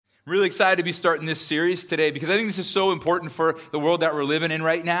I'm really excited to be starting this series today because I think this is so important for the world that we're living in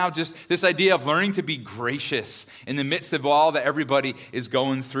right now. Just this idea of learning to be gracious in the midst of all that everybody is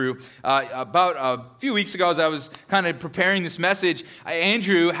going through. About a few weeks ago, as I was kind of preparing this message,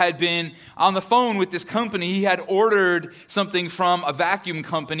 Andrew had been on the phone with this company. He had ordered something from a vacuum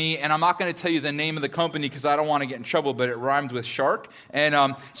company, and I'm not going to tell you the name of the company because I don't want to get in trouble, but it rhymed with shark.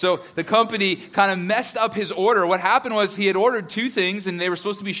 And so the company kind of messed up his order. What happened was he had ordered two things, and they were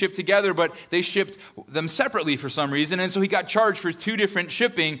supposed to be shipped together, but they shipped them separately for some reason, and so he got charged for two different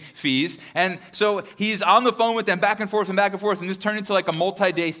shipping fees. And so he's on the phone with them back and forth, and this turned into like a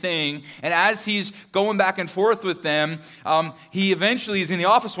multi-day thing. And as he's going back and forth with them, he eventually is in the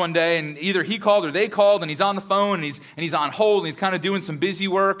office one day, and either he called or they called, and he's on the phone, and he's on hold, and he's kind of doing some busy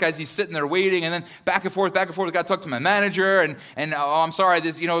work as he's sitting there waiting, and then back and forth, I got to talk to my manager, and I'm sorry,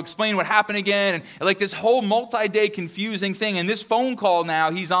 explain what happened again, and like this whole multi-day confusing thing. And this phone call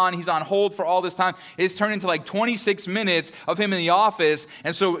now, he's on hold for all this time. It's turned into like 26 minutes of him in the office.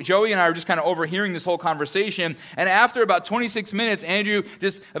 And so Joey and I are just kind of overhearing this whole conversation. And after about 26 minutes, Andrew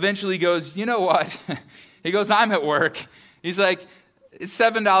just eventually goes, you know what? He goes, I'm at work. He's like, it's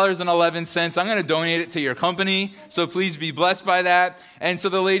 $7.11. I'm going to donate it to your company, so please be blessed by that. And so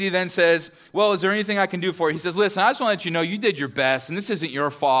the lady then says, well, is there anything I can do for you? He says, listen, I just want to let you know you did your best, and this isn't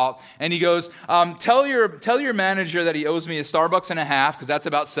your fault. And he goes, tell your manager that he owes me a Starbucks and a half, because that's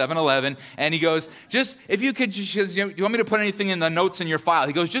about $7.11. And he goes, just, if you could, just, you want me to put anything in the notes in your file?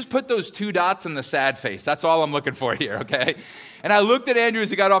 He goes, just put those two dots in the sad face. That's all I'm looking for here, okay? And I looked at Andrew as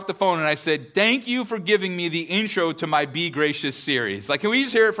he got off the phone, and I said, thank you for giving me the intro to my Be Gracious series. Like, can we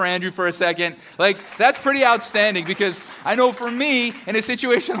just hear it for Andrew for a second? Like, that's pretty outstanding, because I know for me, in a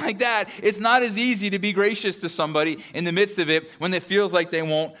situation like that, it's not as easy to be gracious to somebody in the midst of it when it feels like they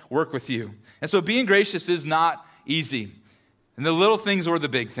won't work with you. And so being gracious is not easy. And the little things or the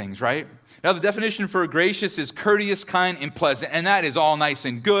big things, right? Now, the definition for gracious is courteous, kind, and pleasant, and that is all nice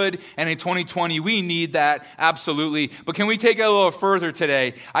and good, and in 2020, we need that, absolutely. But can we take it a little further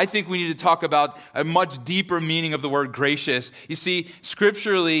today? I think we need to talk about a much deeper meaning of the word gracious. You see,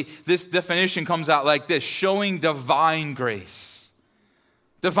 scripturally, this definition comes out like this: showing divine grace.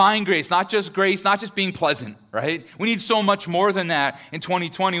 Divine grace, not just grace, not just being pleasant, right? We need so much more than that in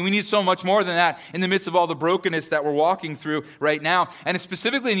 2020. We need so much more than that in the midst of all the brokenness that we're walking through right now. And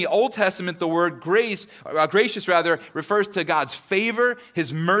specifically in the Old Testament, the word gracious refers to God's favor,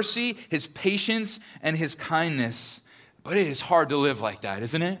 His mercy, His patience, and His kindness. But it is hard to live like that,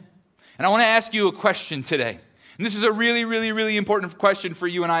 isn't it? And I want to ask you a question today. And this is a really, really, really important question for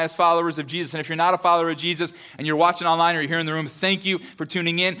you and I as followers of Jesus. And if you're not a follower of Jesus and you're watching online or you're here in the room, thank you for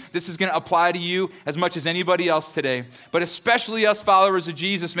tuning in. This is going to apply to you as much as anybody else today. But especially us followers of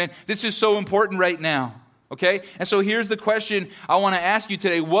Jesus, man, this is so important right now, okay? And so here's the question I want to ask you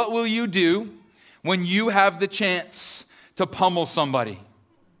today. What will you do when you have the chance to pummel somebody?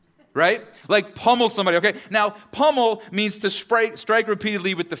 Right? Like pummel somebody, okay? Now, pummel means to strike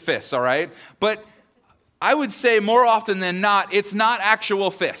repeatedly with the fists, all right? But I would say more often than not, it's not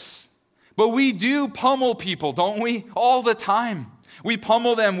actual fists. But we do pummel people, don't we? All the time. We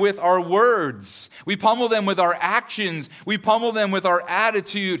pummel them with our words. We pummel them with our actions. We pummel them with our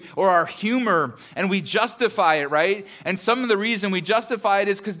attitude or our humor. And we justify it, right? And some of the reason we justify it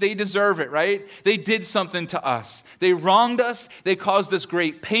is because they deserve it, right? They did something to us. They wronged us. They caused us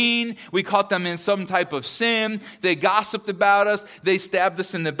great pain. We caught them in some type of sin. They gossiped about us. They stabbed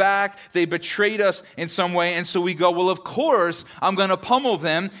us in the back. They betrayed us in some way. And so we go, well, of course, I'm going to pummel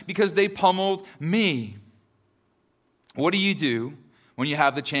them because they pummeled me. What do you do when you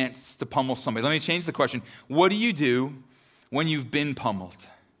have the chance to pummel somebody? Let me change the question. What do you do when you've been pummeled?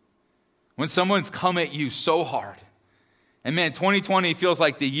 When someone's come at you so hard? And man, 2020 feels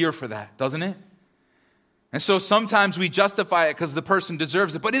like the year for that, doesn't it? And so sometimes we justify it because the person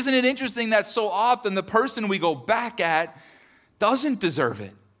deserves it. But isn't it interesting that so often the person we go back at doesn't deserve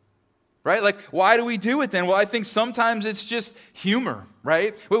it? Right? Like, why do we do it then? Well, I think sometimes it's just humor,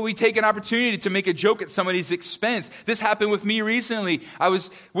 right? Well, we take an opportunity to make a joke at somebody's expense. This happened with me recently. I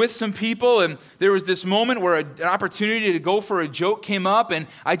was with some people, and there was this moment where an opportunity to go for a joke came up, and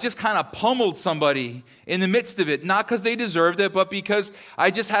I just kind of pummeled somebody in the midst of it. Not because they deserved it, but because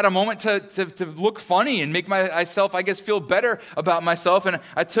I just had a moment to look funny and make myself, I guess, feel better about myself. And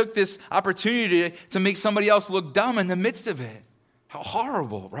I took this opportunity to make somebody else look dumb in the midst of it. How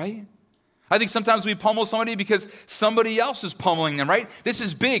horrible, right? I think sometimes we pummel somebody because somebody else is pummeling them, right? This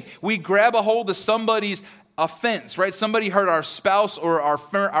is big. We grab a hold of somebody's offense, right? Somebody hurt our spouse or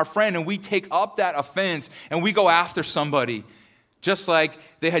our friend, and we take up that offense and we go after somebody just like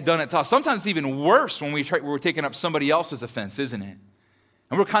they had done it to us. Sometimes it's even worse when we're taking up somebody else's offense, isn't it?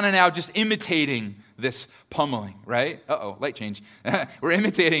 And we're kind of now just imitating this pummeling, right? Light change. We're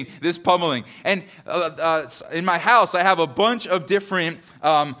imitating this pummeling. And in my house, I have a bunch of different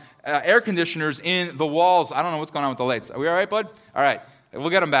air conditioners in the walls. I don't know what's going on with the lights. Are we all right, bud? All right. We'll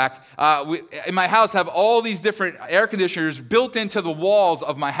get them back. In my house, I have all these different air conditioners built into the walls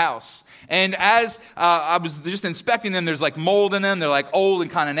of my house. And as I was just inspecting them, there's like mold in them. They're like old and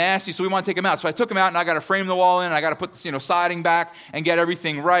kind of nasty, so we want to take them out. So I took them out, and I got to frame the wall in. And I got to put siding back and get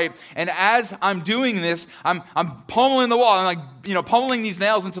everything right. And as I'm doing this, I'm pummeling the wall. I'm like pummeling these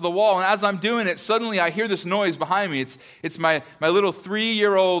nails into the wall. And as I'm doing it, suddenly I hear this noise behind me. It's my little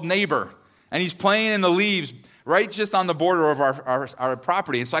 3-year-old neighbor, and he's playing in the leaves right just on the border of our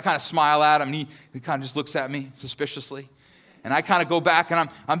property. And so I kind of smile at him, and he kind of just looks at me suspiciously. And I kind of go back, and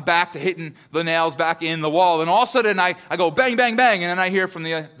I'm back to hitting the nails back in the wall. And all of a sudden, I go bang, bang, bang, and then I hear from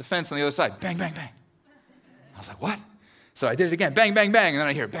the fence on the other side, bang, bang, bang. I was like, what? So I did it again, bang, bang, bang, and then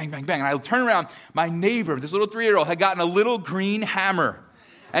I hear bang, bang, bang. And I turn around, my neighbor, this little 3-year-old, had gotten a little green hammer.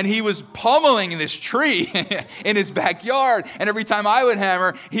 And he was pummeling this tree in his backyard. And every time I would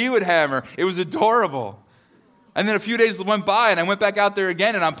hammer, he would hammer. It was adorable. And then a few days went by, and I went back out there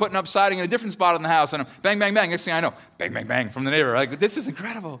again, and I'm putting up siding in a different spot in the house, and I'm bang, bang, bang. Next thing I know, bang, bang, bang from the neighbor. Like, this is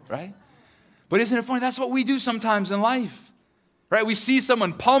incredible, right? But isn't it funny? That's what we do sometimes in life, right? We see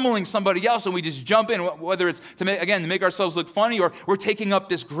someone pummeling somebody else, and we just jump in, whether it's to make ourselves look funny, or we're taking up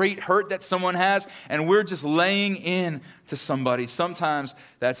this great hurt that someone has, and we're just laying in to somebody. Sometimes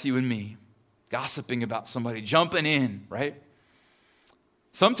that's you and me, gossiping about somebody, jumping in, right?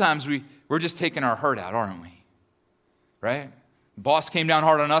 Sometimes we're just taking our hurt out, aren't we? Right? Boss came down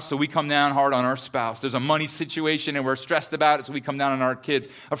hard on us, so we come down hard on our spouse. There's a money situation, and we're stressed about it, so we come down on our kids.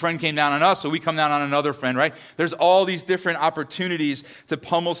 A friend came down on us, so we come down on another friend, right? There's all these different opportunities to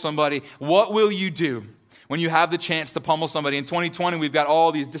pummel somebody. What will you do when you have the chance to pummel somebody? In 2020, we've got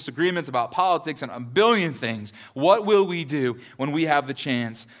all these disagreements about politics and a billion things. What will we do when we have the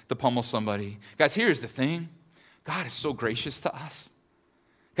chance to pummel somebody? Guys, here's the thing. God is so gracious to us.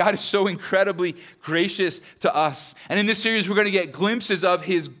 God is so incredibly gracious to us. And in this series, we're going to get glimpses of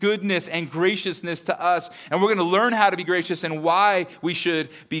his goodness and graciousness to us. And we're going to learn how to be gracious and why we should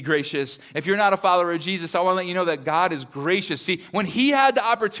be gracious. If you're not a follower of Jesus, I want to let you know that God is gracious. See, when he had the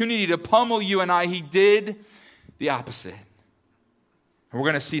opportunity to pummel you and I, he did the opposite. And we're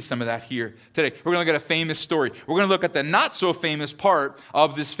going to see some of that here today. We're going to look at a famous story. We're going to look at the not so famous part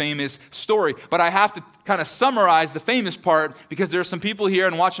of this famous story. But I have to kind of summarize the famous part because there are some people here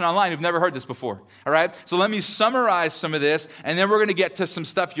and watching online who've never heard this before. All right? So let me summarize some of this, and then we're going to get to some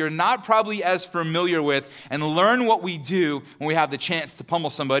stuff you're not probably as familiar with and learn what we do when we have the chance to pummel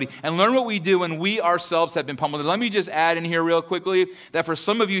somebody and learn what we do when we ourselves have been pummeled. Let me just add in here real quickly that for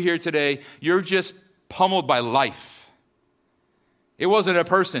some of you here today, you're just pummeled by life. It wasn't a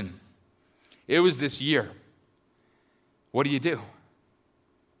person. It was this year. What do? You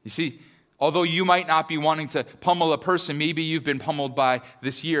see, although you might not be wanting to pummel a person, maybe you've been pummeled by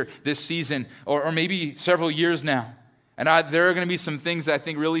this year, this season, or maybe several years now. And there are going to be some things that I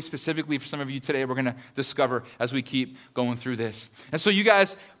think really specifically for some of you today we're going to discover as we keep going through this. And so you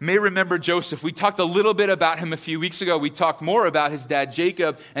guys may remember Joseph. We talked a little bit about him a few weeks ago. We talked more about his dad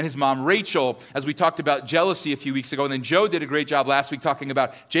Jacob and his mom Rachel as we talked about jealousy a few weeks ago. And then Joe did a great job last week talking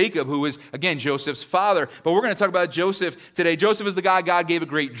about Jacob, who was, again, Joseph's father. But we're going to talk about Joseph today. Joseph is the guy God gave a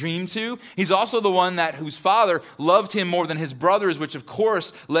great dream to. He's also the one whose father loved him more than his brothers, which of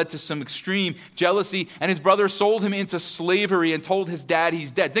course led to some extreme jealousy. And his brother sold him into slavery and told his dad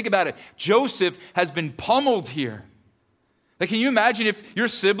he's dead. Think about it. Joseph has been pummeled here. Like, can you imagine if your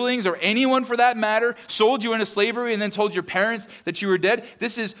siblings or anyone for that matter sold you into slavery and then told your parents that you were dead?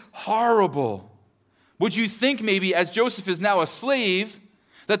 This is horrible. Would you think maybe as Joseph is now a slave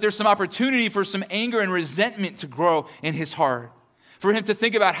that there's some opportunity for some anger and resentment to grow in his heart? For him to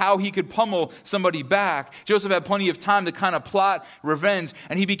think about how he could pummel somebody back. Joseph had plenty of time to kind of plot revenge,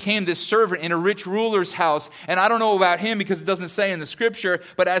 and he became this servant in a rich ruler's house. And I don't know about him because it doesn't say in the scripture,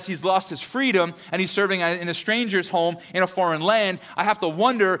 but as he's lost his freedom and he's serving in a stranger's home in a foreign land, I have to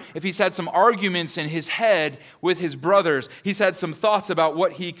wonder if he's had some arguments in his head with his brothers. He's had some thoughts about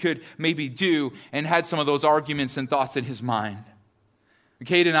what he could maybe do and had some of those arguments and thoughts in his mind.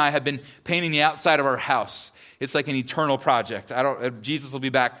 Kate and I have been painting the outside of our house. It's like an eternal project. Jesus will be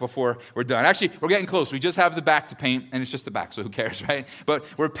back before we're done. Actually, we're getting close. We just have the back to paint, and it's just the back, so who cares, right? But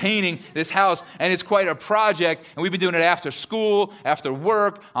we're painting this house, and it's quite a project, and we've been doing it after school, after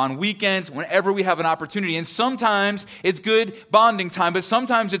work, on weekends, whenever we have an opportunity. And sometimes it's good bonding time, but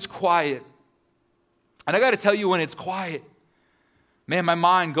sometimes it's quiet. And I got to tell you, when it's quiet, man, my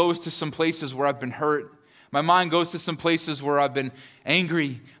mind goes to some places where I've been hurt. My mind goes to some places where I've been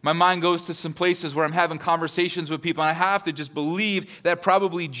angry. My mind goes to some places where I'm having conversations with people, and I have to just believe that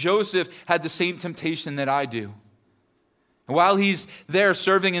probably Joseph had the same temptation that I do. And while he's there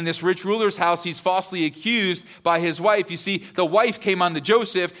serving in this rich ruler's house, he's falsely accused by his wife. You see, the wife came on to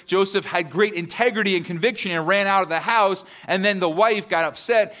Joseph. Joseph had great integrity and conviction and ran out of the house. And then the wife got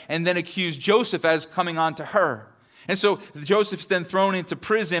upset and then accused Joseph as coming on to her. And so Joseph's then thrown into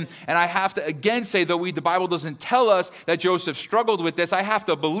prison. And I have to again say, though the Bible doesn't tell us that Joseph struggled with this, I have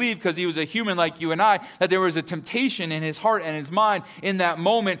to believe, because he was a human like you and I, that there was a temptation in his heart and his mind in that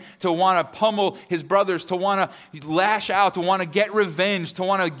moment to want to pummel his brothers, to want to lash out, to want to get revenge, to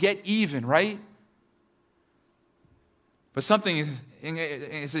want to get even, right? But something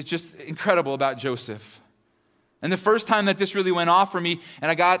is just incredible about Joseph. And the first time that this really went off for me, and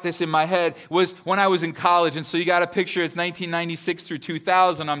I got this in my head, was when I was in college. And so you got a picture, it's 1996 through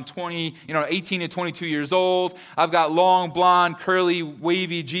 2000. I'm 18 to 22 years old. I've got long, blonde, curly,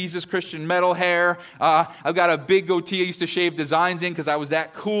 wavy, Jesus Christian metal hair. I've got a big goatee I used to shave designs in because I was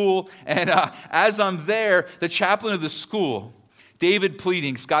that cool. And as I'm there, the chaplain of the school, David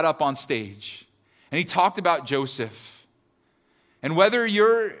Pleadings, got up on stage. And he talked about Joseph. And whether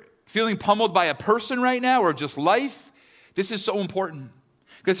you're feeling pummeled by a person right now or just life, this is so important.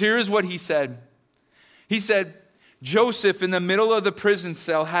 Because here is what he said. He said, Joseph in the middle of the prison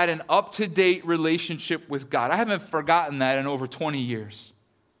cell had an up-to-date relationship with God. I haven't forgotten that in over 20 years.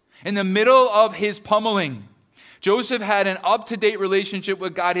 In the middle of his pummeling, Joseph had an up-to-date relationship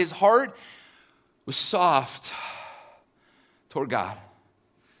with God. His heart was soft toward God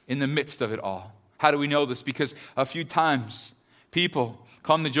in the midst of it all. How do we know this? Because a few times people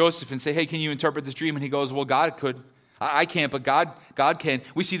come to Joseph and say, hey, can you interpret this dream? And he goes, well, God could. I can't, but God can.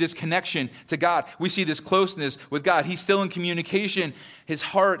 We see this connection to God. We see this closeness with God. He's still in communication. His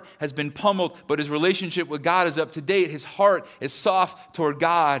heart has been pummeled, but his relationship with God is up to date. His heart is soft toward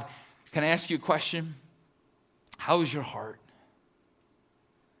God. Can I ask you a question? How is your heart?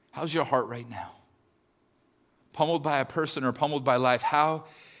 How's your heart right now? Pummeled by a person or pummeled by life? How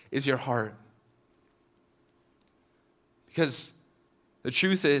is your heart? Because the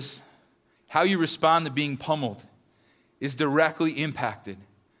truth is, how you respond to being pummeled is directly impacted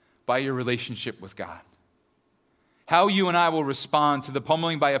by your relationship with God. How you and I will respond to the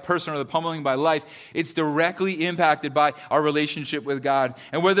pummeling by a person or the pummeling by life, it's directly impacted by our relationship with God.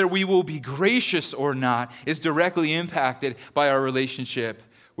 And whether we will be gracious or not is directly impacted by our relationship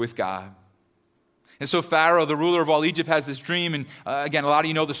with God. And so Pharaoh, the ruler of all Egypt, has this dream. And again, a lot of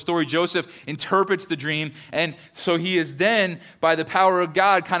you know the story. Joseph interprets the dream. And so he is then, by the power of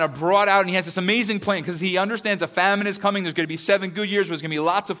God, kind of brought out. And he has this amazing plan because he understands a famine is coming. There's going to be 7 good years where there's going to be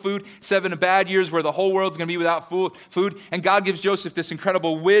lots of food. 7 bad years where the whole world's going to be without food. And God gives Joseph this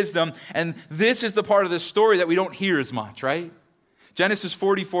incredible wisdom. And this is the part of the story that we don't hear as much, right? Genesis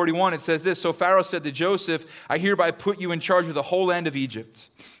 40:41, it says this, so Pharaoh said to Joseph, I hereby put you in charge of the whole land of Egypt.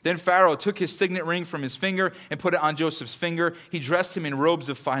 Then Pharaoh took his signet ring from his finger and put it on Joseph's finger. He dressed him in robes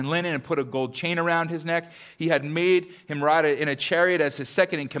of fine linen and put a gold chain around his neck. He had made him ride in a chariot as his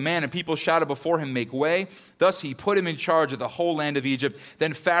second in command, and people shouted before him, make way. Thus he put him in charge of the whole land of Egypt.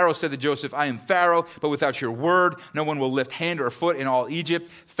 Then Pharaoh said to Joseph, I am Pharaoh, but without your word, no one will lift hand or foot in all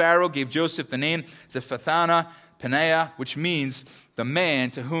Egypt. Pharaoh gave Joseph the name Zaphenath-Paneah, which means the man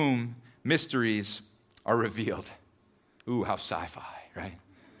to whom mysteries are revealed. Ooh, how sci-fi, right?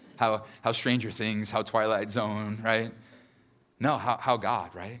 How Stranger Things, how Twilight Zone, right? No, how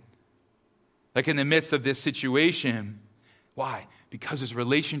God, right? Like in the midst of this situation. Why? Because his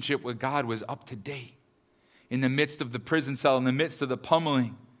relationship with God was up to date. In the midst of the prison cell, in the midst of the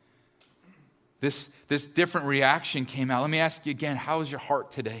pummeling, this different reaction came out. Let me ask you again, how is your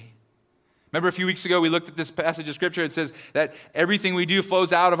heart today? Remember a few weeks ago we looked at this passage of Scripture. It says that everything we do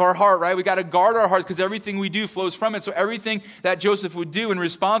flows out of our heart, right? We got to guard our heart because everything we do flows from it. So everything that Joseph would do in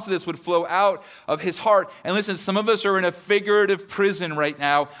response to this would flow out of his heart. And listen, some of us are in a figurative prison right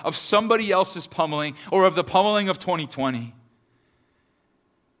now of somebody else's pummeling or of the pummeling of 2020.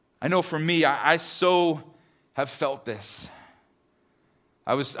 I know for me, I so have felt this.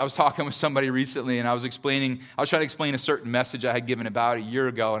 I was talking with somebody recently, and I was trying to explain a certain message I had given about a year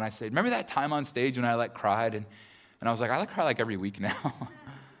ago, and I said, remember that time on stage when I cried? And I was like, I cry every week now.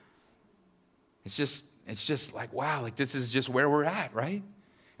 It's just like, wow, this is just where we're at, right?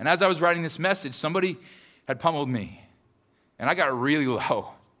 And as I was writing this message, somebody had pummeled me, and I got really low,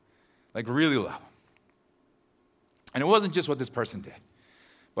 really low. And it wasn't just what this person did,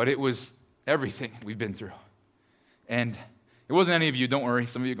 but it was everything we've been through. And it wasn't any of you, don't worry.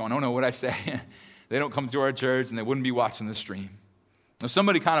 Some of you are going, oh no, what'd I say? They don't come to our church and they wouldn't be watching the stream. Now,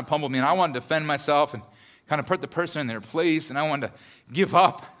 somebody kind of pummeled me and I wanted to defend myself and kind of put the person in their place, and I wanted to give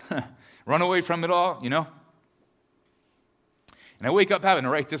up, run away from it all, And I wake up having to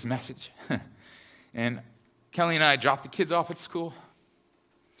write this message. And Kelly and I drop the kids off at school,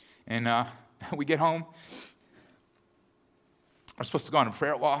 and we get home. We're supposed to go on a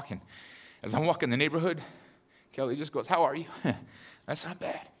prayer walk, and as I'm walking the neighborhood, Kelly just goes, "How are you?" That's not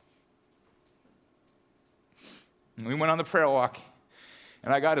bad. And we went on the prayer walk,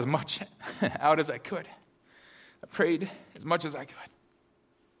 and I got as much out as I could. I prayed as much as I could.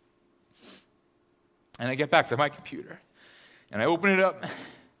 And I get back to my computer, and I open it up, and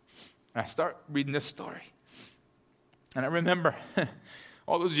I start reading this story. And I remember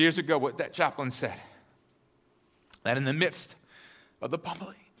all those years ago what that chaplain said, that in the midst of the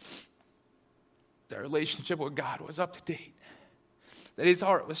pummeling, their relationship with God was up to date, that his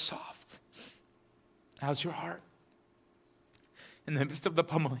heart was soft. How's your heart? In the midst of the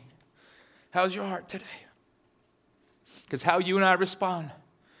pummeling, how's your heart today? Because how you and I respond,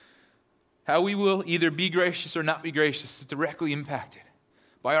 how we will either be gracious or not be gracious, is directly impacted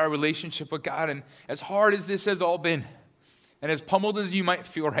by our relationship with God. And as hard as this has all been, and as pummeled as you might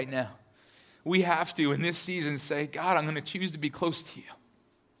feel right now, we have to, in this season, say, "God, I'm going to choose to be close to you.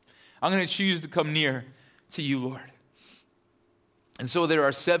 I'm going to choose to come near to you, Lord." And so there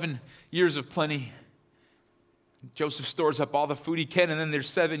are 7 years of plenty. Joseph stores up all the food he can, and then there's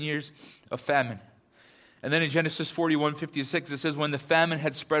 7 years of famine. And then in Genesis 41:56, it says, when the famine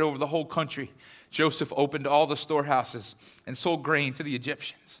had spread over the whole country, Joseph opened all the storehouses and sold grain to the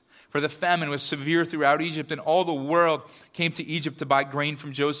Egyptians. For the famine was severe throughout Egypt, and all the world came to Egypt to buy grain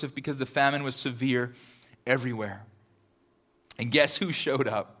from Joseph because the famine was severe everywhere. And guess who showed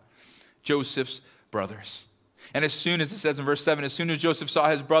up? Joseph's brothers. And as soon as, it says in verse 7, as soon as Joseph saw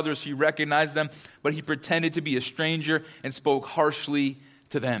his brothers, he recognized them, but he pretended to be a stranger and spoke harshly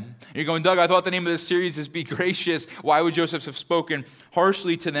to them. And you're going, "Doug, I thought the name of this series is Be Gracious. Why would Joseph have spoken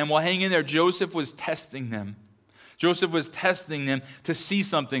harshly to them?" Well, hang in there. Joseph was testing them. Joseph was testing them to see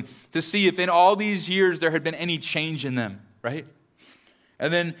something, to see if in all these years there had been any change in them, right?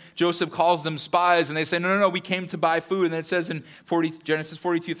 And then Joseph calls them spies, and they say, no, we came to buy food. And then it says in Genesis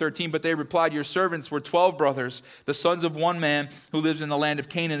 42:13, but they replied, your servants were 12 brothers, the sons of one man who lives in the land of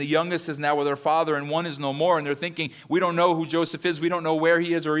Canaan. The youngest is now with their father, and one is no more. And they're thinking, we don't know who Joseph is. We don't know where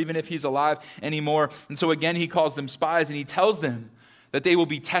he is or even if he's alive anymore. And so again, he calls them spies, and he tells them that they will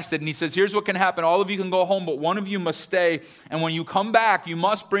be tested. And he says, here's what can happen. All of you can go home, but one of you must stay. And when you come back, you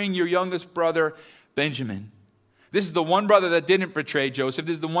must bring your youngest brother, Benjamin. This is the one brother that didn't betray Joseph.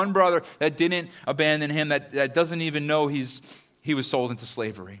 This is the one brother that didn't abandon him, that doesn't even know he was sold into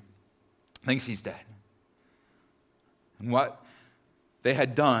slavery. Thinks he's dead. And what they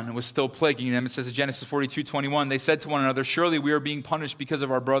had done was still plaguing them. It says in Genesis 42:21, they said to one another, surely we are being punished because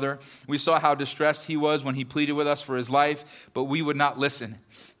of our brother. We saw how distressed he was when he pleaded with us for his life, but we would not listen.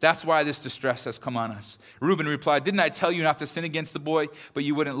 That's why this distress has come on us. Reuben replied, didn't I tell you not to sin against the boy? But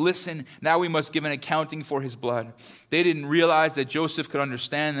you wouldn't listen. Now we must give an accounting for his blood. They didn't realize that Joseph could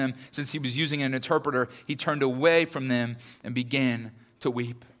understand them. Since he was using an interpreter, he turned away from them and began to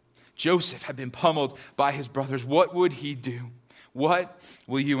weep. Joseph had been pummeled by his brothers. What would he do? What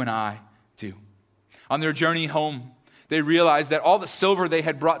will you and I do? On their journey home, they realized that all the silver they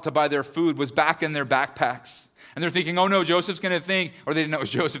had brought to buy their food was back in their backpacks. And they're thinking, oh no, Joseph's going to think, or they didn't know it was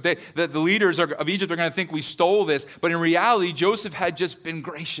Joseph, the leaders of Egypt are going to think we stole this. But in reality, Joseph had just been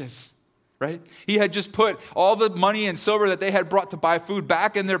gracious, right? He had just put all the money and silver that they had brought to buy food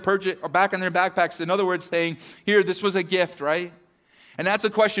back in their backpacks. In other words, saying, here, this was a gift, right? And that's a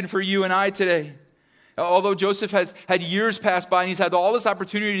question for you and I today. Although Joseph has had years pass by and he's had all this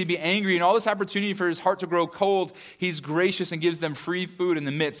opportunity to be angry and all this opportunity for his heart to grow cold, he's gracious and gives them free food in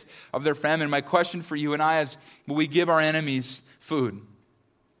the midst of their famine. My question for you and I is, will we give our enemies food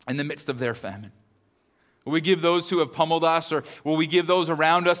in the midst of their famine? Will we give those who have pummeled us, or will we give those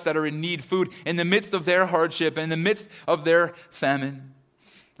around us that are in need food in the midst of their hardship, in the midst of their famine?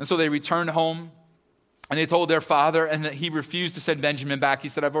 And so they returned home. And they told their father, and that he refused to send Benjamin back. He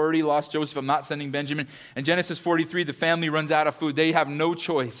said, I've already lost Joseph. I'm not sending Benjamin. In Genesis 43, the family runs out of food. They have no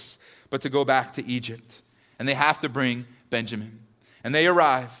choice but to go back to Egypt. And they have to bring Benjamin. And they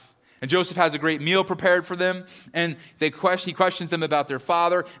arrive. And Joseph has a great meal prepared for them. And he questions them about their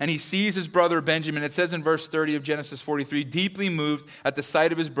father. And he sees his brother Benjamin. It says in verse 30 of Genesis 43, deeply moved at the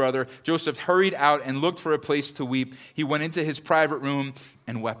sight of his brother, Joseph hurried out and looked for a place to weep. He went into his private room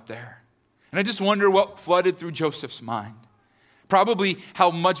and wept there. And I just wonder what flooded through Joseph's mind. Probably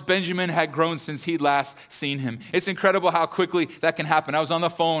how much Benjamin had grown since he'd last seen him. It's incredible how quickly that can happen. I was on the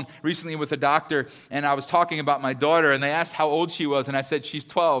phone recently with a doctor, and I was talking about my daughter, and they asked how old she was, and I said, she's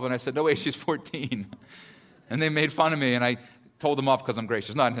 12. And I said, no way, she's 14. And they made fun of me, and I told them off because I'm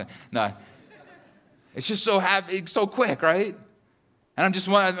gracious. No. It's just so happy, so quick, right? And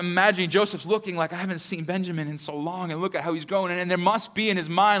I'm imagining Joseph's looking like, I haven't seen Benjamin in so long, and look at how he's growing. And there must be in his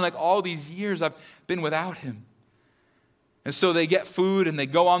mind, like, all these years I've been without him. And so they get food, and they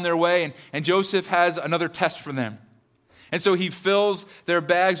go on their way, and Joseph has another test for them. And so he fills their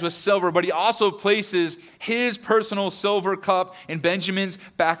bags with silver, but he also places his personal silver cup in Benjamin's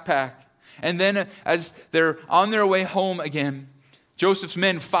backpack. And then as they're on their way home again, Joseph's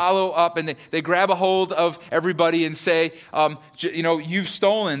men follow up, and they grab a hold of everybody and say, you've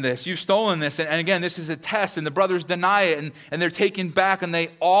stolen this. And again, this is a test, and the brothers deny it, and they're taken back, and they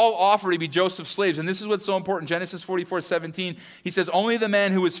all offer to be Joseph's slaves. And this is what's so important. Genesis 44:17, he says, only the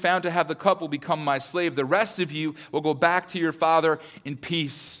man who is found to have the cup will become my slave. The rest of you will go back to your father in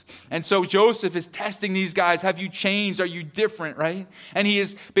peace. And so Joseph is testing these guys. Have you changed? Are you different, right? And he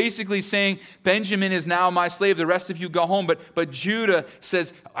is basically saying, Benjamin is now my slave. The rest of you go home. But Judah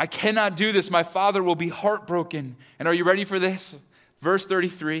says, I cannot do this. My father will be heartbroken. And are you ready for this? Verse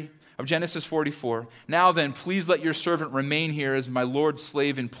 33 of Genesis 44. Now then, please let your servant remain here as my Lord's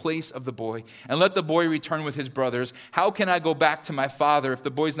slave in place of the boy, and let the boy return with his brothers. How can I go back to my father if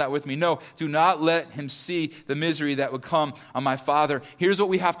the boy's not with me? No, do not let him see the misery that would come on my father. Here's what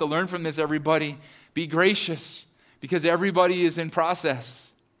we have to learn from this, everybody. Be gracious, because everybody is in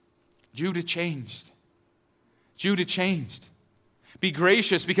process. Judah changed. Be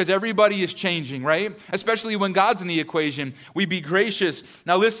gracious because everybody is changing, right? Especially when God's in the equation. We be gracious.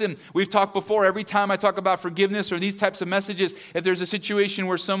 Now listen, we've talked before, every time I talk about forgiveness or these types of messages, if there's a situation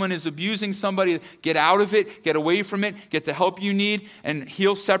where someone is abusing somebody, get out of it, get away from it, get the help you need, and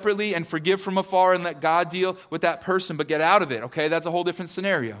heal separately and forgive from afar and let God deal with that person, but get out of it, okay? That's a whole different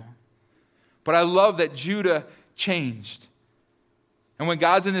scenario. But I love that Judah changed. And when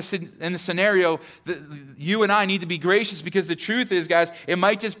God's in the scenario, you and I need to be gracious, because the truth is, guys, it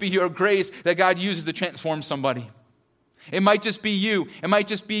might just be your grace that God uses to transform somebody. It might just be you. It might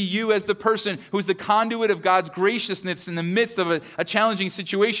just be you as the person who's the conduit of God's graciousness in the midst of a challenging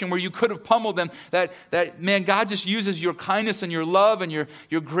situation where you could have pummeled them. That man, God just uses your kindness and your love and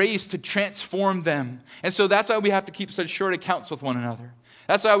your grace to transform them. And so that's why we have to keep such short accounts with one another.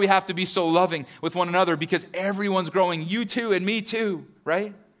 That's why we have to be so loving with one another, because everyone's growing. You too and me too,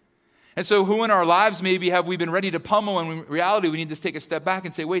 right? And so who in our lives maybe have we been ready to pummel, and in reality we need to take a step back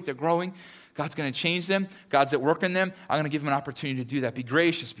and say, wait, they're growing. God's going to change them. God's at work in them. I'm going to give them an opportunity to do that. Be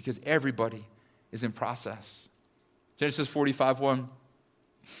gracious, because everybody is in process. Genesis 45:1.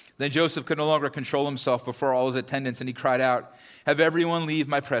 Then Joseph could no longer control himself before all his attendants, and he cried out, have everyone leave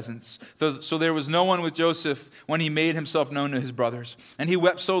my presence. So there was no one with Joseph when he made himself known to his brothers. And he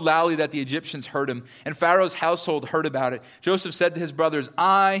wept so loudly that the Egyptians heard him, and Pharaoh's household heard about it. Joseph said to his brothers,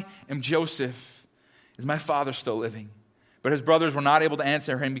 I am Joseph. Is my father still living? But his brothers were not able to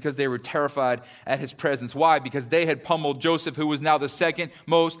answer him because they were terrified at his presence. Why? Because they had pummeled Joseph, who was now the second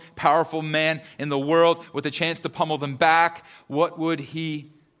most powerful man in the world, with a chance to pummel them back. What would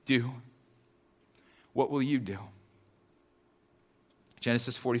he do? What will you do?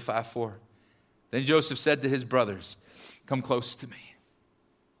 Genesis 45:4. Then Joseph said to his brothers, come close to me.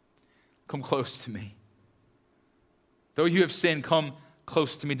 Come close to me. Though you have sinned, come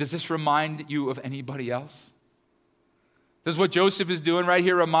close to me. Does this remind you of anybody else? Does what Joseph is doing right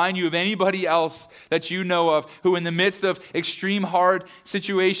here remind you of anybody else that you know of who in the midst of extreme hard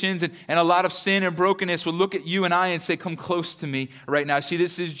situations and a lot of sin and brokenness would look at you and I and say, come close to me right now? See,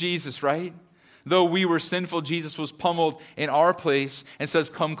 this is Jesus, right? Though we were sinful, Jesus was pummeled in our place and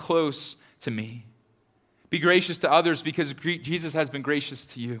says, come close to me. Be gracious to others because Jesus has been gracious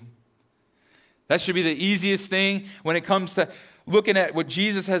to you. That should be the easiest thing when it comes to looking at what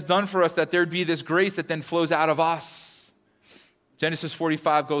Jesus has done for us, that there'd be this grace that then flows out of us. Genesis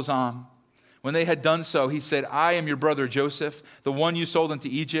 45 goes on. When they had done so, he said, I am your brother Joseph, the one you sold into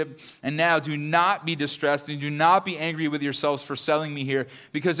Egypt. And now do not be distressed and do not be angry with yourselves for selling me here,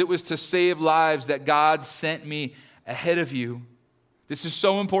 because it was to save lives that God sent me ahead of you. This is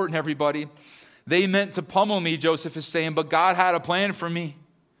so important, everybody. They meant to pummel me, Joseph is saying, but God had a plan for me.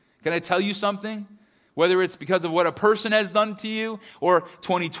 Can I tell you something? Whether it's because of what a person has done to you or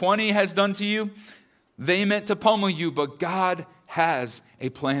 2020 has done to you, they meant to pummel you, but God has a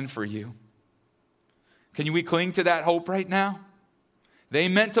plan for you. Can we cling to that hope right now? They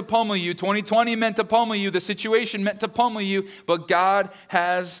meant to pummel you. 2020 meant to pummel you. The situation meant to pummel you, but God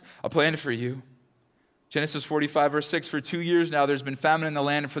has a plan for you. Genesis 45, verse 6, for 2 years now there's been famine in the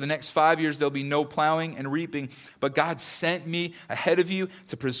land, and for the next 5 years there'll be no plowing and reaping. But God sent me ahead of you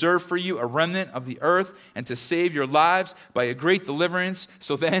to preserve for you a remnant of the earth and to save your lives by a great deliverance.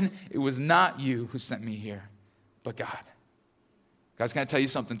 So then it was not you who sent me here, but God. God's going to tell you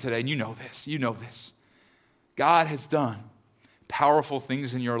something today, and you know this. You know this. God has done powerful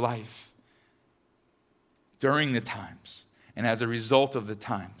things in your life during the times, and as a result of the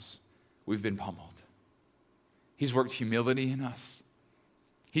times, we've been pummeled. He's worked humility in us.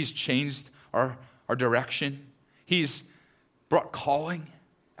 He's changed our direction. He's brought calling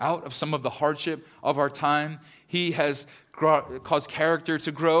out of some of the hardship of our time. He has caused character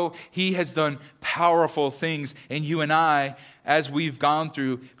to grow. He has done powerful things in you and I as we've gone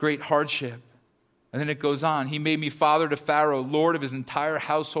through great hardship. And then it goes on. He made me father to Pharaoh, lord of his entire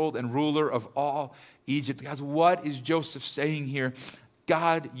household and ruler of all Egypt. Guys, what is Joseph saying here?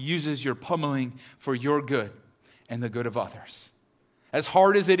 God uses your pummeling for your good and the good of others. As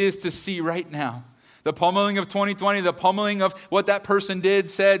hard as it is to see right now, the pummeling of 2020, the pummeling of what that person did,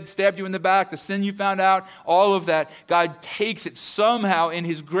 said, stabbed you in the back, the sin you found out, all of that, God takes it somehow in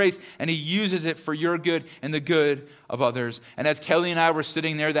his grace and he uses it for your good and the good of others. And as Kelly and I were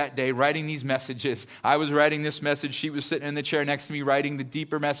sitting there that day writing these messages, I was writing this message, she was sitting in the chair next to me writing the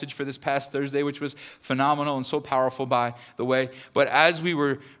deeper message for this past Thursday, which was phenomenal and so powerful, by the way. But as we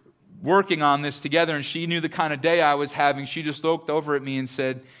were working on this together and she knew the kind of day I was having, she just looked over at me and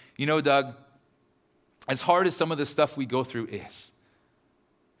said, you know, Doug, as hard as some of the stuff we go through is,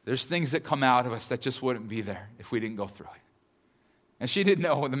 there's things that come out of us that just wouldn't be there if we didn't go through it. And she didn't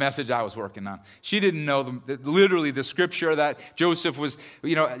know the message I was working on. She didn't know literally the scripture that Joseph was,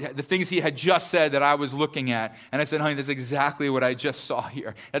 the things he had just said that I was looking at. And I said, honey, that's exactly what I just saw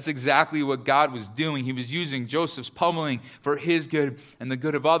here. That's exactly what God was doing. He was using Joseph's pummeling for his good and the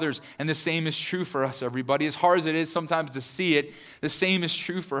good of others. And the same is true for us, everybody. As hard as it is sometimes to see it, the same is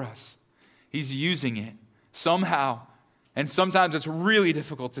true for us. He's using it somehow. And sometimes it's really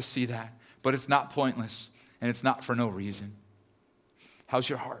difficult to see that, but it's not pointless and it's not for no reason. How's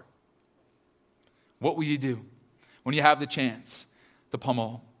your heart? What will you do when you have the chance to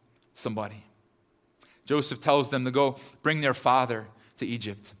pummel somebody? Joseph tells them to go bring their father to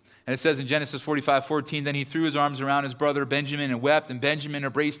Egypt. And it says in Genesis 45:14, then he threw his arms around his brother Benjamin and wept, and Benjamin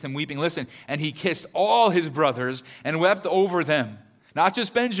embraced him weeping. Listen, and he kissed all his brothers and wept over them. Not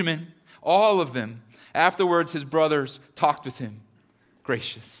just Benjamin, all of them. Afterwards, his brothers talked with him.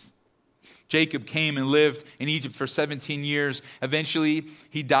 Gracious. Jacob came and lived in Egypt for 17 years. Eventually,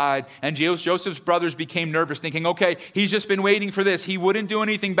 he died. And Joseph's brothers became nervous, thinking, okay, he's just been waiting for this. He wouldn't do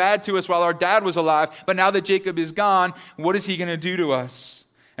anything bad to us while our dad was alive. But now that Jacob is gone, what is he going to do to us?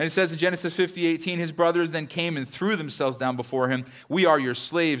 And it says in Genesis 50:18, his brothers then came and threw themselves down before him. We are your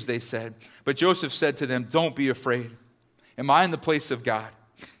slaves, they said. But Joseph said to them, don't be afraid. Am I in the place of God?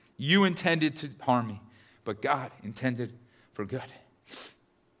 You intended to harm me, but God intended for good,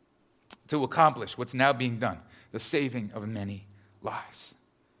 to accomplish what's now being done, the saving of many lives.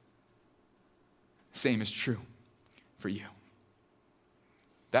 Same is true for you.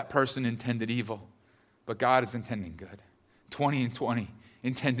 That person intended evil, but God is intending good. 20 and 20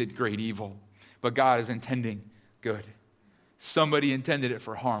 intended great evil, but God is intending good. Somebody intended it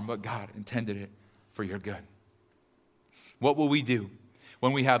for harm, but God intended it for your good. What will we do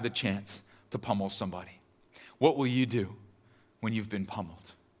when we have the chance to pummel somebody? What will you do when you've been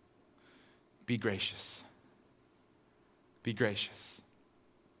pummeled? Be gracious. Be gracious.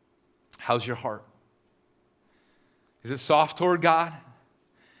 How's your heart? Is it soft toward God?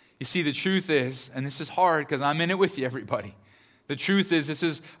 You see, the truth is, and this is hard because I'm in it with you, everybody. The truth is, this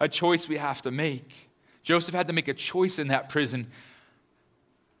is a choice we have to make. Joseph had to make a choice in that prison,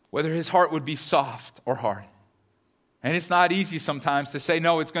 whether his heart would be soft or hard. And it's not easy sometimes to say,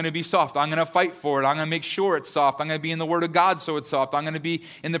 no, it's going to be soft. I'm going to fight for it. I'm going to make sure it's soft. I'm going to be in the Word of God so it's soft. I'm going to be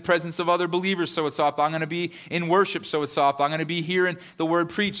in the presence of other believers so it's soft. I'm going to be in worship so it's soft. I'm going to be hearing the Word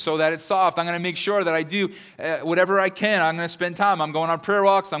preached so that it's soft. I'm going to make sure that I do whatever I can. I'm going to spend time. I'm going on prayer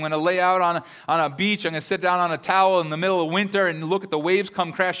walks. I'm going to lay out on a beach. I'm going to sit down on a towel in the middle of winter and look at the waves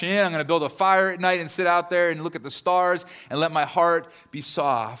come crashing in. I'm going to build a fire at night and sit out there and look at the stars and let my heart be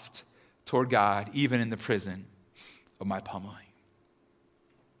soft toward God, even in the prison of my pummeling.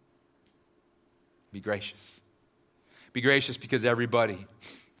 Be gracious. Be gracious because everybody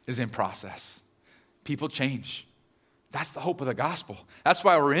is in process. People change. That's the hope of the gospel. That's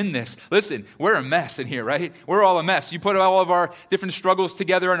why we're in this. Listen, we're a mess in here, right? We're all a mess. You put all of our different struggles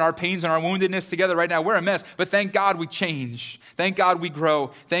together and our pains and our woundedness together right now, we're a mess. But thank God we change. Thank God we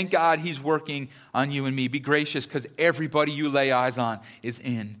grow. Thank God he's working on you and me. Be gracious because everybody you lay eyes on is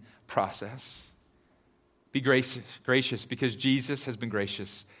in process. Be gracious because Jesus has been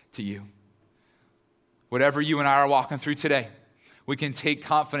gracious to you. Whatever you and I are walking through today, We can take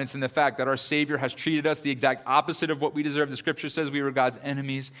confidence in the fact that our Savior has treated us the exact opposite of what we deserve. The Scripture says we were God's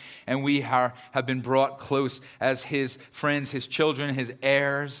enemies, and we have been brought close as His friends, His children, His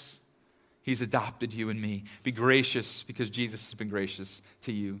heirs. He's adopted you and me. Be gracious because Jesus has been gracious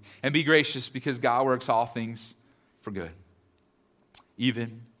to you. And be gracious because God works all things for good,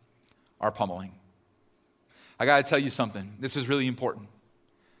 even our pummeling. I got to tell you something. This is really important.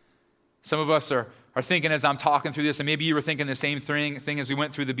 Some of us are thinking as I'm talking through this, and maybe you were thinking the same thing as we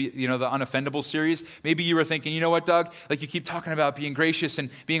went through the Unoffendable series. Maybe you were thinking, you know what, Doug? Like you keep talking about being gracious and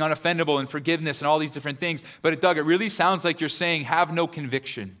being unoffendable and forgiveness and all these different things. But Doug, it really sounds like you're saying have no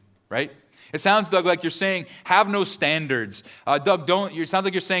conviction, right? It sounds, Doug, like you're saying have no standards. Doug, it sounds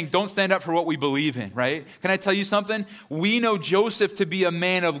like you're saying don't stand up for what we believe in, right? Can I tell you something? We know Joseph to be a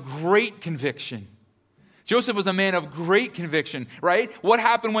man of great conviction. Joseph was a man of great conviction, right? What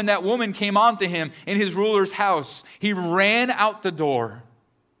happened when that woman came on to him in his ruler's house? He ran out the door.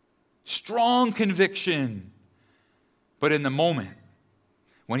 Strong conviction. But in the moment,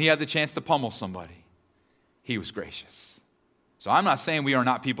 when he had the chance to pummel somebody, he was gracious. So I'm not saying we are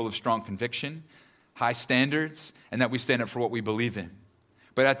not people of strong conviction, high standards, and that we stand up for what we believe in.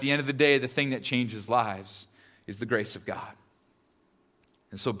 But at the end of the day, the thing that changes lives is the grace of God.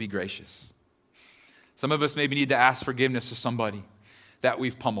 And so be gracious. Some of us maybe need to ask forgiveness to somebody that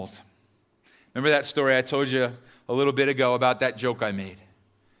we've pummeled. Remember that story I told you a little bit ago about that joke I made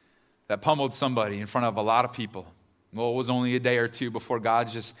that pummeled somebody in front of a lot of people? Well, it was only a day or two before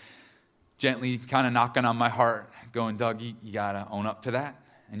God's just gently kind of knocking on my heart, going, Doug, you got to own up to that,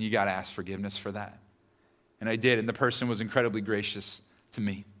 and you got to ask forgiveness for that. And I did, and the person was incredibly gracious to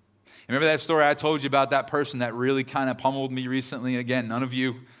me. And remember that story I told you about that person that really kind of pummeled me recently? And again, none of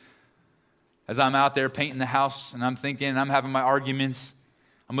you. As I'm out there painting the house and I'm thinking, and I'm having my arguments,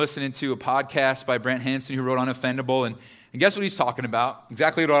 I'm listening to a podcast by Brent Hansen who wrote Unoffendable, and guess what he's talking about?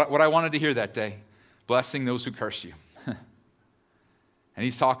 Exactly what I wanted to hear that day. Blessing those who curse you. And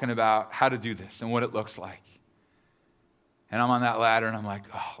he's talking about how to do this and what it looks like. And I'm on that ladder and I'm like,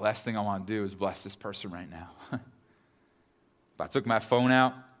 last thing I want to do is bless this person right now. But I took my phone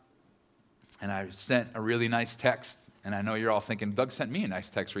out and I sent a really nice text. And I know you're all thinking, Doug sent me a nice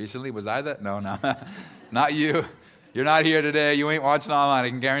text recently. Was I that? No, not you. You're not here today. You ain't watching online. I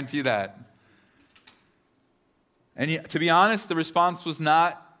can guarantee that. And to be honest, the response was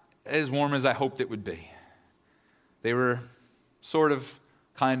not as warm as I hoped it would be. They were sort of,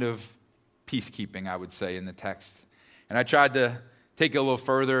 kind of peacekeeping, I would say, in the text. And I tried to take it a little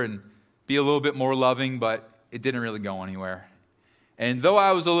further and be a little bit more loving, but it didn't really go anywhere. And though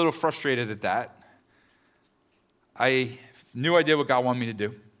I was a little frustrated at that, I knew I did what God wanted me to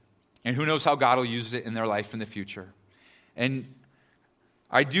do. And who knows how God will use it in their life in the future. And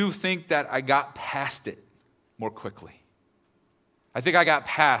I do think that I got past it more quickly. I think I got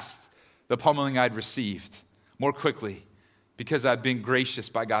past the pummeling I'd received more quickly because I've been gracious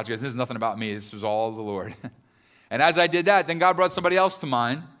by God's grace. This is nothing about me. This was all the Lord. And as I did that, then God brought somebody else to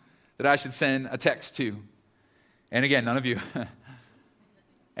mind that I should send a text to. And again, none of you.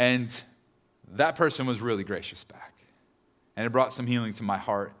 And that person was really gracious back. And it brought some healing to my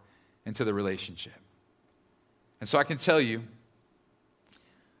heart and to the relationship. And so I can tell you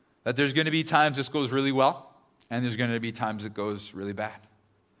that there's going to be times this goes really well, and there's going to be times it goes really bad.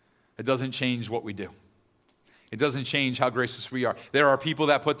 It doesn't change what we do. It doesn't change how gracious we are. There are people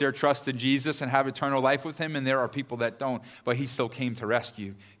that put their trust in Jesus and have eternal life with him, and there are people that don't, but he still came to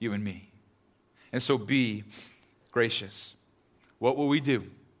rescue you and me. And so be gracious. What will we do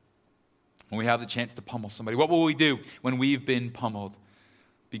when we have the chance to pummel somebody? What will we do when we've been pummeled?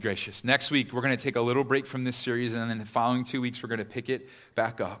 Be gracious. Next week, we're going to take a little break from this series, and then the following 2 weeks, we're going to pick it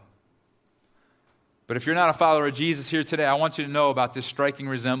back up. But if you're not a follower of Jesus here today, I want you to know about this striking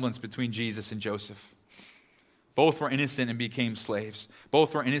resemblance between Jesus and Joseph. Both were innocent and became slaves.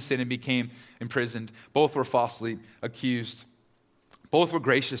 Both were innocent and became imprisoned. Both were falsely accused. Both were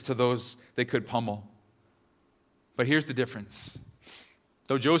gracious to those they could pummel. But here's the difference.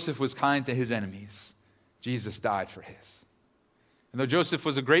 Though Joseph was kind to his enemies, Jesus died for his. And though Joseph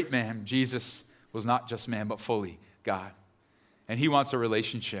was a great man, Jesus was not just man, but fully God. And he wants a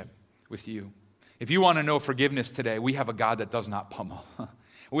relationship with you. If you want to know forgiveness today, we have a God that does not pummel.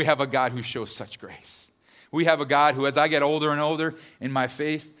 We have a God who shows such grace. We have a God who, as I get older and older in my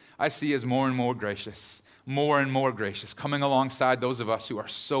faith, I see as more and more gracious, coming alongside those of us who are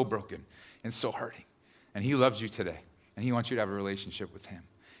so broken and so hurting. And he loves you today, and he wants you to have a relationship with him.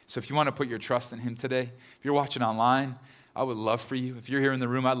 So if you want to put your trust in him today, if you're watching online, I would love for you. If you're here in the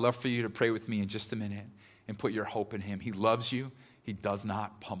room, I'd love for you to pray with me in just a minute and put your hope in him. He loves you. He does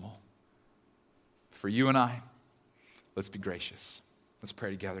not pummel. For you and I Let's be gracious. Let's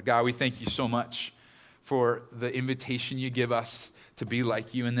pray together. God, we thank you so much for the invitation you give us to be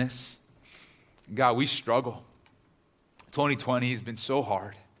like you in this. God, we struggle. 2020 has been so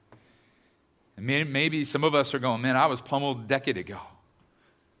hard. And maybe some of us are going, man, I was pummeled a decade ago.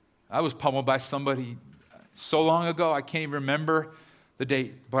 I was pummeled by somebody so long ago, I can't even remember the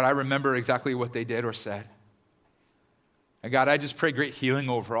date, but I remember exactly what they did or said. And God, I just pray great healing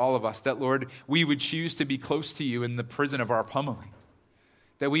over all of us, that, Lord, we would choose to be close to you in the prison of our pummeling.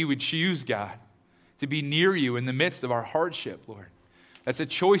 That we would choose, God, to be near you in the midst of our hardship, Lord. That's a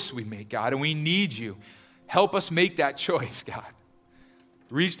choice we make, God, and we need you. Help us make that choice, God.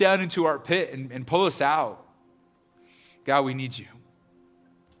 Reach down into our pit and pull us out. God, we need you.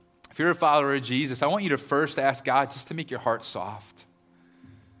 If you're a follower of Jesus, I want you to first ask God just to make your heart soft.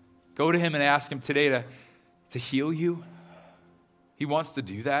 Go to him and ask him today to heal you. He wants to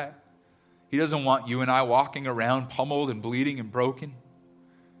do that. He doesn't want you and I walking around pummeled and bleeding and broken.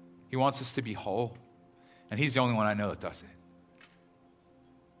 He wants us to be whole. And he's the only one I know that does it.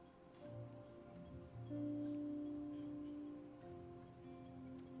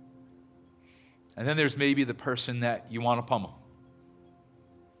 And then there's maybe the person that you want to pummel.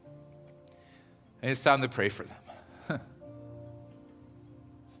 And it's time to pray for them.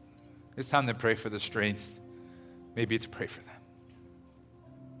 It's time to pray for the strength. Maybe it's pray for them.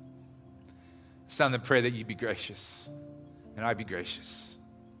 It's time to pray that you be gracious and I be gracious.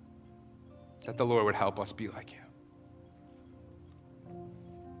 That the Lord would help us be like you.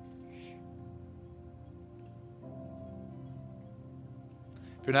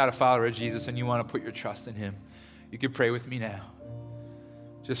 If you're not a follower of Jesus and you want to put your trust in him, you can pray with me now.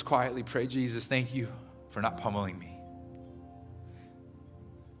 Just quietly pray, Jesus, thank you for not pummeling me.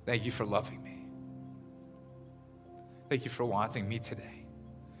 Thank you for loving me. Thank you for wanting me today,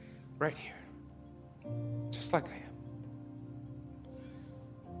 right here, just like I am.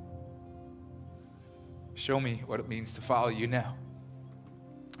 Show me what it means to follow you now.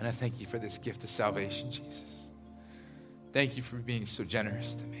 And I thank you for this gift of salvation, Jesus. Thank you for being so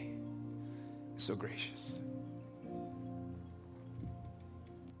generous to me, so gracious.